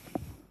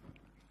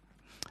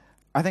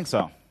 I think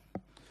so.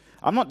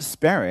 I'm not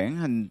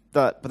despairing,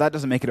 but that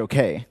doesn't make it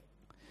okay.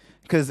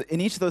 Because in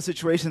each of those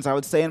situations, I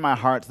would say in my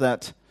heart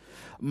that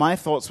my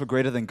thoughts were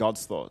greater than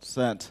God's thoughts,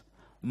 that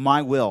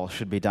my will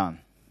should be done.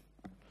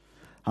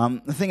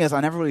 The thing is,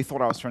 I never really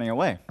thought I was turning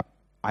away.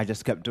 I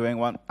just kept doing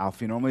what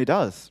Alfie normally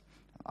does.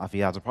 If he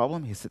has a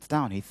problem, he sits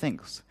down, he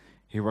thinks,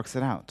 he works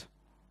it out.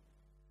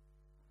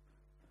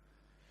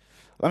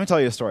 Let me tell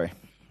you a story.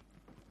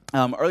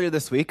 Earlier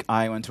this week,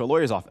 I went to a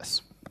lawyer's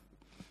office.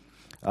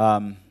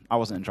 I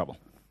wasn't in trouble.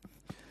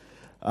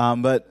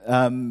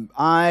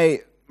 My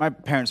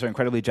parents are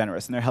incredibly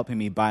generous, and they're helping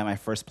me buy my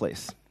first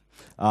place.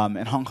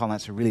 In Hong Kong,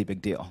 that's a really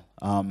big deal.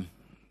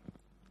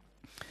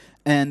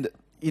 And,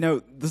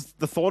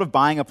 the thought of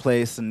buying a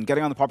place and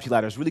getting on the property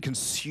ladder has really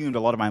consumed a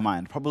lot of my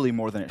mind, probably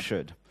more than it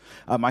should.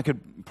 I could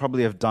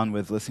probably have done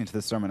with listening to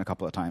this sermon a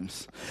couple of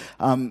times.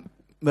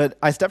 But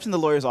I stepped in the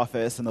lawyer's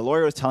office, and the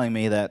lawyer was telling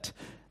me that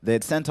they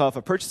had sent off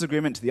a purchase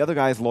agreement to the other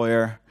guy's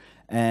lawyer,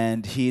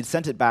 and he'd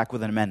sent it back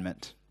with an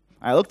amendment.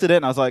 I looked at it,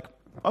 and I was like,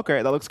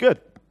 okay, that looks good.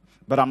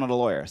 But I'm not a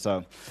lawyer,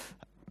 so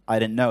I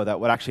didn't know that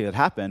what actually had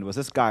happened was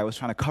this guy was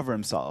trying to cover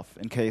himself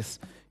in case,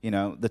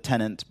 the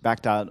tenant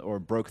backed out or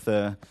broke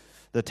the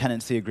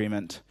tenancy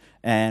agreement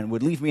and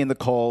would leave me in the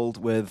cold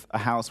with a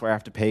house where I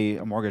have to pay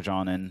a mortgage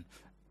on and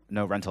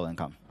no rental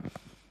income.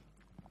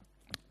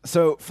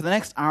 So for the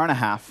next hour and a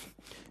half,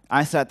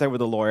 I sat there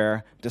with a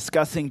lawyer,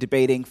 discussing,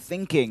 debating,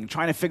 thinking,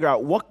 trying to figure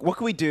out what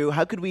could we do,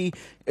 how could we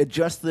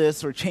adjust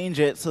this or change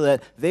it so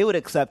that they would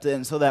accept it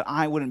and so that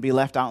I wouldn't be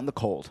left out in the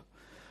cold.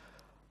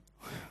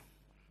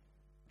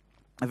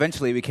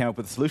 Eventually, we came up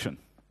with a solution.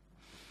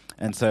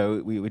 And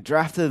so we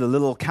drafted a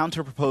little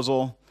counter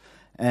proposal,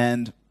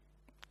 and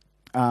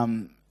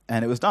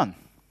it was done.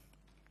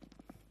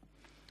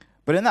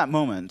 But in that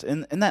moment,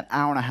 in that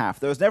hour and a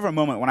half, there was never a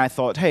moment when I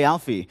thought, hey,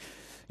 Alfie,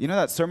 you know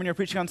that sermon you're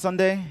preaching on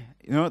Sunday?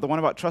 You know, the one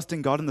about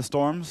trusting God in the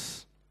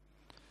storms?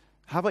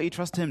 How about you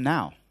trust him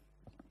now?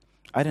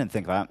 I didn't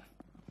think that.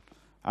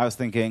 I was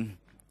thinking,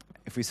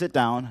 if we sit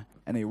down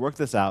and we work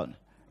this out,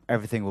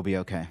 everything will be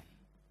okay.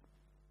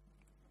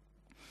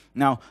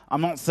 Now,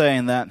 I'm not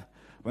saying that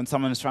when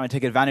someone is trying to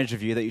take advantage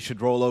of you that you should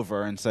roll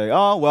over and say,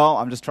 oh, well,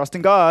 I'm just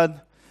trusting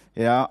God.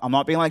 Yeah, I'm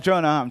not being like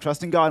Jonah. I'm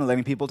trusting God and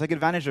letting people take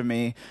advantage of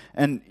me.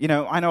 And, you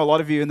know, I know a lot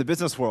of you in the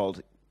business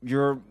world,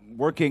 you're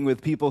working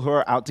with people who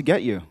are out to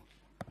get you.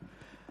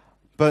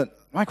 But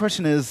my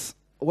question is,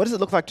 what does it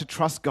look like to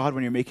trust God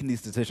when you're making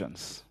these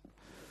decisions?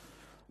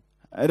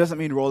 It doesn't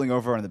mean rolling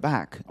over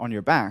on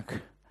your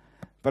back,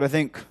 but I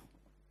think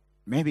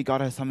maybe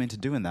God has something to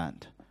do in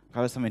that.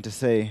 God has something to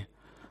say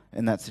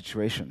in that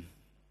situation.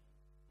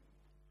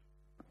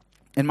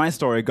 In my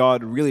story,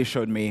 God really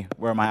showed me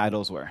where my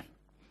idols were.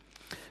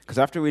 Because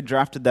after we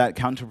drafted that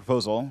counter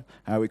proposal,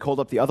 we called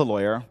up the other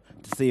lawyer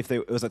to see if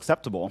it was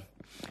acceptable.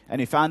 And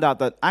he found out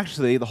that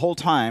actually, the whole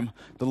time,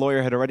 the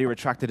lawyer had already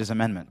retracted his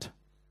amendment.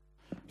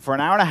 For an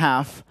hour and a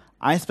half,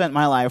 I spent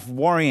my life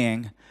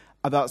worrying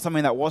about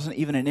something that wasn't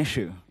even an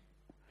issue.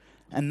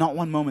 And not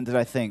one moment did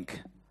I think,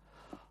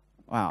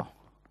 wow,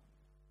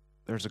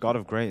 there's a God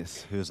of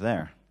grace who's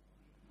there.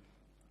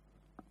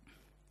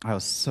 I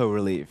was so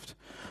relieved.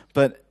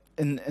 But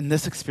in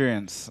this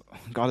experience,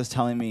 God is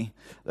telling me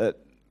that,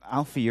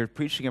 Alfie, you're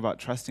preaching about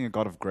trusting a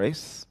God of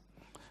grace,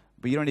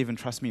 but you don't even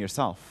trust me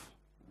yourself.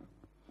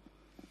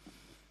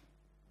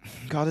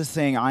 God is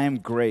saying, I am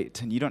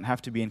great, and you don't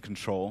have to be in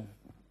control.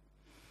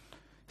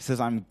 He says,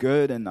 I'm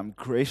good and I'm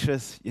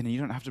gracious, and you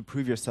don't have to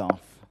prove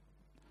yourself.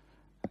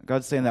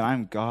 God's saying that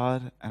I'm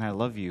God, and I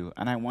love you,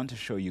 and I want to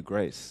show you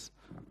grace.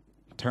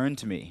 Turn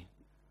to me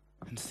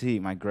and see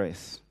my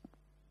grace.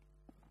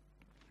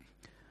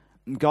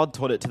 And God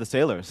taught it to the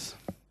sailors.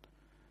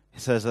 He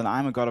says that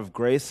I'm a God of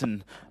grace,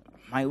 and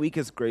my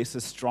weakest grace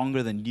is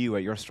stronger than you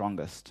at your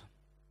strongest.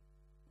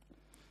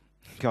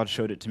 God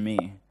showed it to me,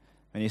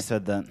 and he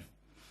said that,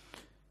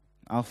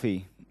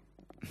 Alfie,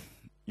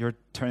 you're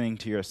turning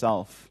to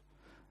yourself.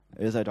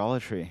 It is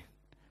idolatry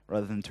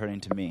rather than turning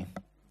to me.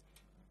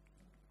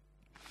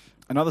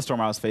 Another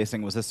storm I was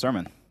facing was this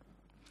sermon.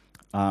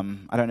 I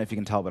don't know if you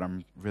can tell, but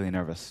I'm really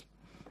nervous.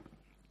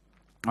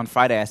 On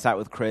Friday, I sat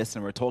with Chris,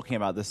 and we were talking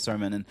about this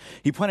sermon, and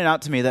he pointed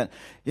out to me that,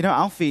 you know,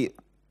 Alfie,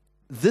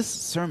 this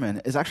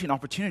sermon is actually an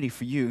opportunity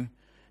for you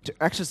to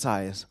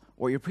exercise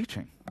what you're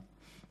preaching.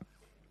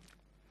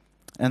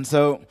 And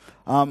so,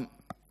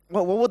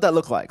 what would that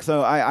look like?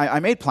 So I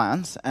made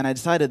plans, and I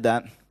decided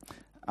that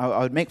I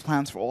would make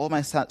plans for all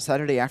my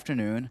Saturday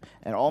afternoon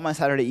and all my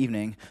Saturday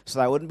evening so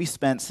that I wouldn't be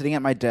spent sitting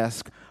at my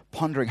desk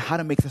pondering how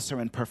to make the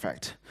sermon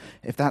perfect,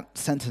 if that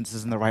sentence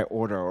is in the right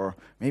order, or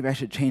maybe I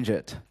should change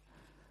it.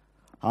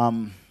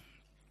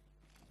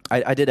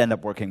 I did end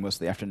up working most of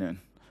the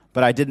afternoon,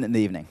 but I didn't in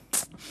the evening.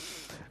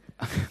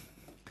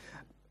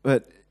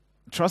 But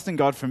trusting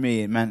God for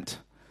me meant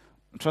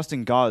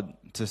trusting God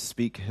to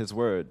speak his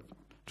word,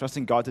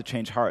 trusting God to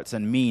change hearts,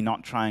 and me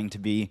not trying to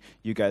be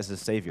you guys'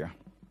 savior.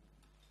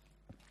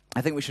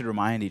 I think we should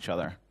remind each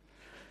other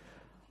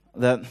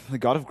that the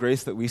God of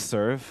grace that we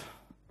serve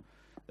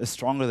is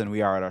stronger than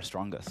we are at our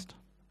strongest.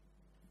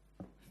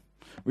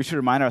 We should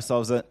remind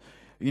ourselves that,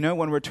 you know,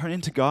 when we're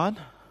turning to God,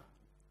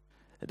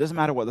 it doesn't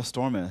matter what the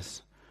storm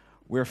is.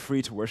 We're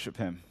free to worship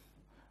him.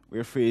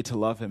 We're free to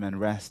love him and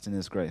rest in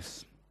his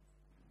grace.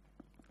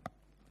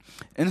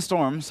 In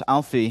storms,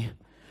 Alfie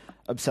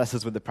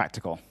obsesses with the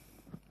practical.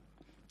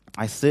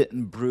 I sit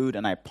and brood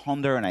and I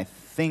ponder and I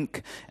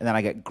think, and then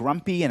I get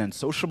grumpy and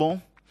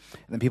unsociable.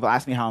 And then people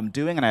ask me how I'm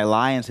doing, and I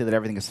lie and say that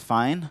everything is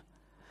fine.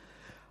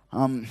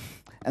 And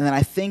then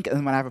I think,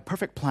 and when I have a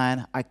perfect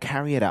plan, I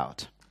carry it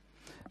out.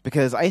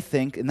 Because I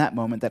think in that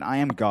moment that I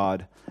am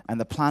God, and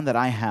the plan that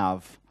I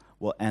have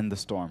will end the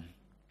storm.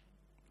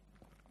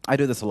 I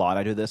do this a lot.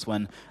 I do this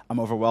when I'm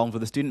overwhelmed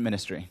with the student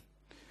ministry.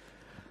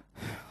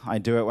 I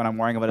do it when I'm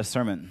worrying about a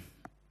sermon.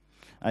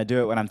 I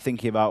do it when I'm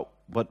thinking about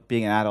what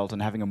being an adult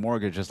and having a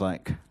mortgage is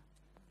like.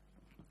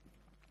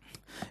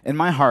 In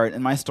my heart,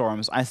 in my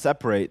storms, I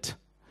separate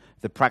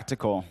the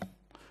practical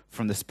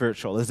from the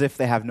spiritual, as if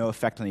they have no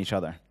effect on each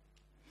other.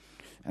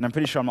 And I'm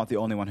pretty sure I'm not the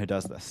only one who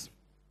does this.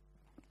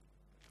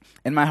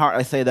 In my heart,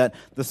 I say that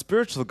the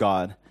spiritual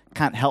God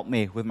can't help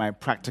me with my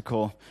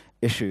practical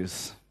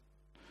issues.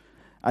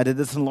 I did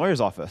this in the lawyer's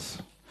office.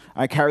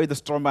 I carried the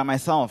storm by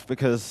myself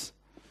because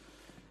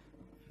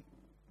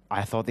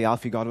I thought the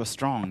Alfie God was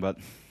strong, but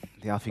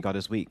the Alfie God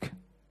is weak.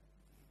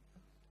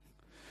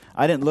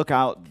 I didn't look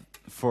out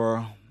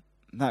for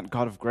that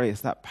God of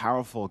grace, that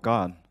powerful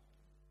God.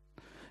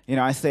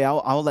 I say,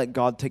 I'll let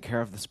God take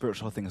care of the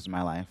spiritual things in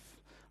my life,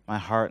 my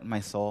heart, my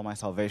soul, my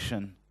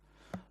salvation,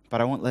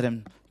 but I won't let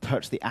him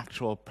touch the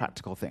actual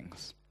practical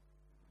things.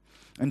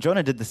 And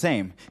Jonah did the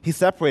same. He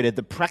separated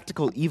the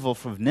practical evil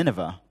from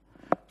Nineveh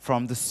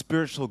from the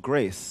spiritual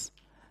grace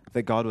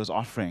that God was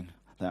offering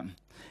them.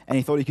 And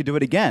he thought he could do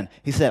it again.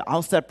 He said,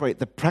 I'll separate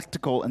the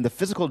practical and the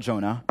physical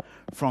Jonah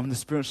from the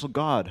spiritual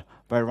God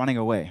by running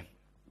away.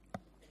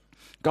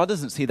 God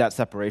doesn't see that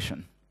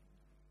separation.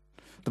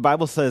 The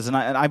Bible says, and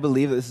I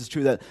believe that this is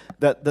true, that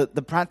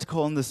the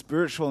practical and the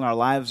spiritual in our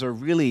lives are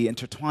really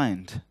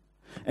intertwined.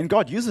 And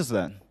God uses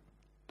that.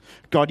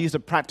 God used a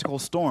practical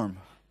storm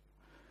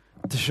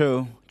to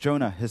show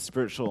Jonah his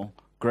spiritual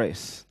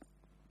grace.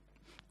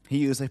 He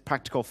used a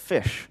practical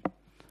fish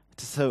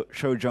to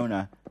show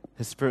Jonah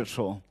his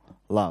spiritual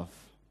love.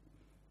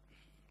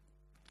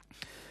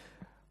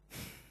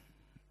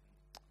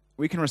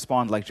 We can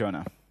respond like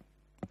Jonah.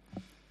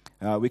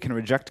 We can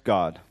reject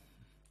God,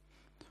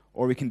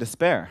 or we can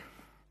despair,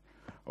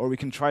 or we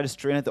can try to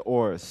strain at the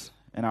oars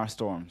in our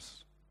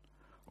storms,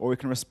 or we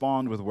can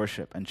respond with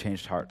worship and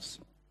changed hearts.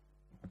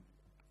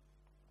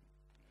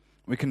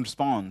 We can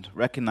respond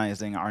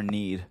recognizing our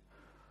need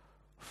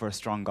for a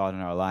strong God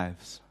in our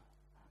lives,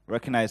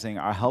 recognizing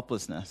our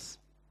helplessness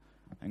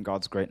and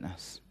God's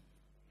greatness.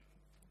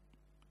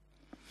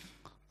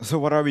 So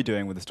what are we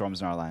doing with the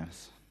storms in our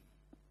lives?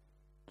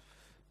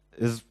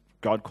 Is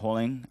God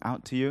calling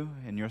out to you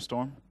in your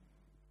storm?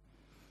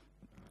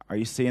 Are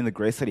you seeing the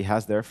grace that he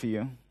has there for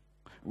you?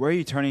 Where are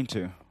you turning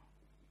to?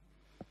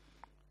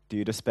 Do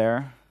you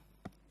despair?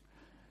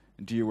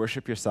 Do you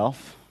worship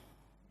yourself?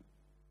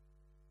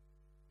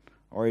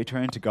 Or are you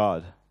turning to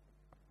God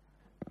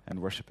and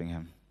worshiping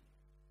him?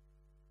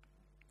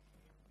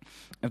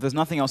 If there's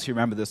nothing else you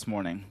remember this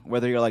morning,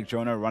 whether you're like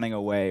Jonah running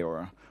away,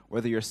 or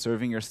whether you're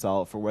serving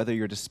yourself, or whether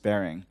you're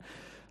despairing,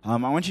 I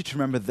want you to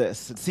remember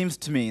this. It seems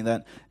to me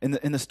that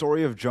in the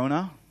story of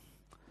Jonah,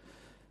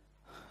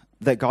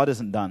 that God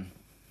isn't done.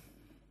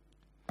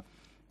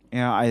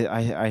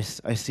 I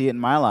see it in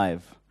my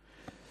life.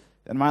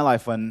 In my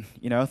life, when,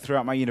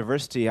 throughout my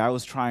university, I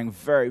was trying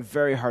very,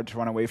 very hard to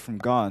run away from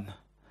God.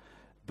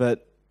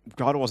 But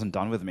God wasn't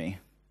done with me.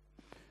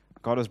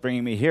 God was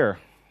bringing me here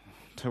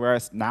to where I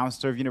now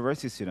serve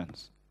university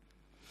students.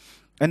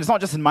 And it's not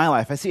just in my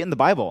life. I see it in the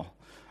Bible.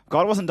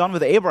 God wasn't done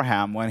with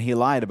Abraham when he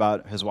lied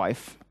about his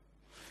wife.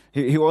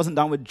 He wasn't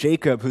done with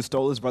Jacob, who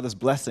stole his brother's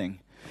blessing.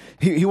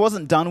 He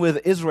wasn't done with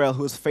Israel,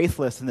 who was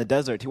faithless in the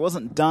desert. He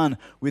wasn't done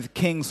with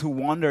kings who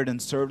wandered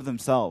and served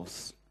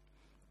themselves.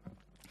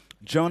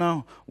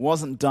 Jonah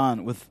wasn't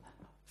done with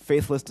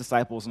faithless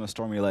disciples in a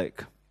stormy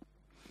lake.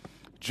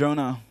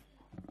 God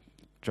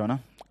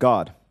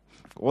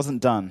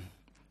wasn't done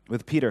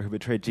with Peter, who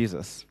betrayed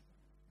Jesus.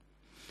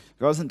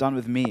 God wasn't done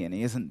with me, and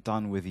he isn't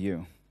done with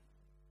you.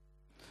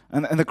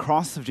 And the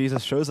cross of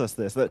Jesus shows us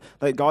this,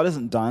 that God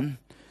isn't done.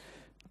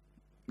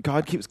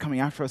 God keeps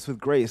coming after us with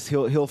grace.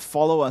 He'll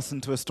follow us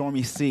into a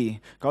stormy sea.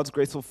 God's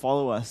grace will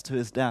follow us to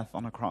his death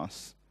on a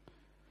cross.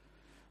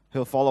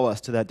 He'll follow us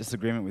to that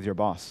disagreement with your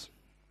boss.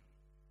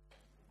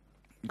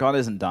 God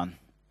isn't done.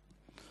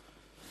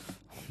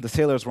 The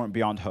sailors weren't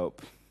beyond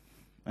hope,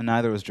 and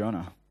neither was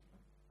Jonah.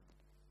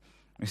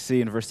 We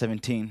see in verse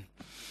 17,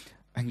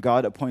 and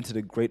God appointed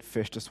a great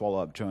fish to swallow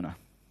up Jonah.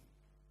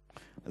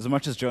 As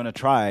much as Jonah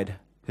tried,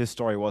 his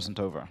story wasn't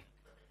over.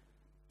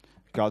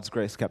 God's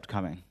grace kept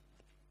coming.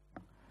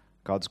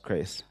 God's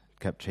grace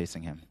kept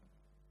chasing him.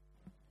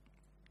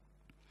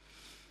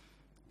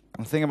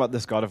 The thing about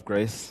this God of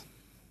grace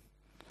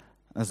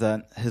is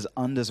that his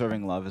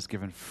undeserving love is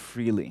given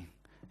freely,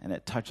 and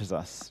it touches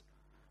us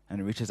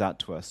and reaches out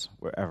to us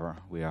wherever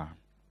we are.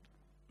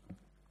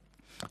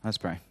 Let's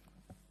pray.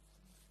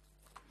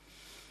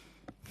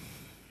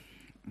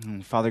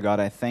 Father God,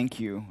 I thank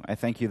you. I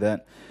thank you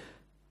that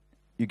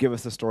you give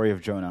us the story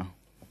of Jonah,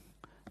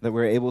 that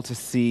we're able to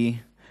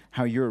see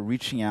how you're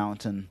reaching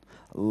out and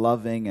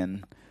loving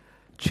and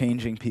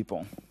changing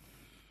people.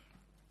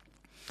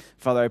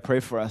 Father, I pray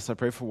for us. I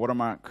pray for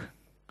Watermark,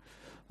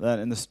 that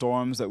in the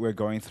storms that we're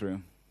going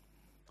through,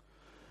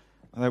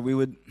 that we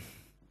would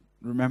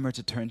remember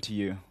to turn to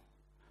you,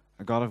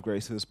 a God of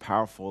grace who is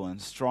powerful and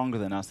stronger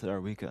than us at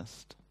our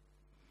weakest.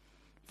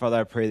 Father,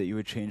 I pray that you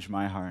would change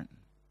my heart,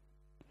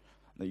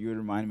 that you would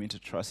remind me to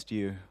trust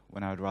you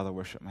when I would rather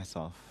worship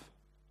myself.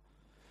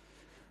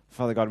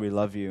 Father God, we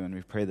love you, and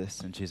we pray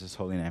this in Jesus'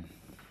 holy name.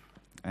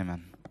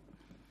 Amen.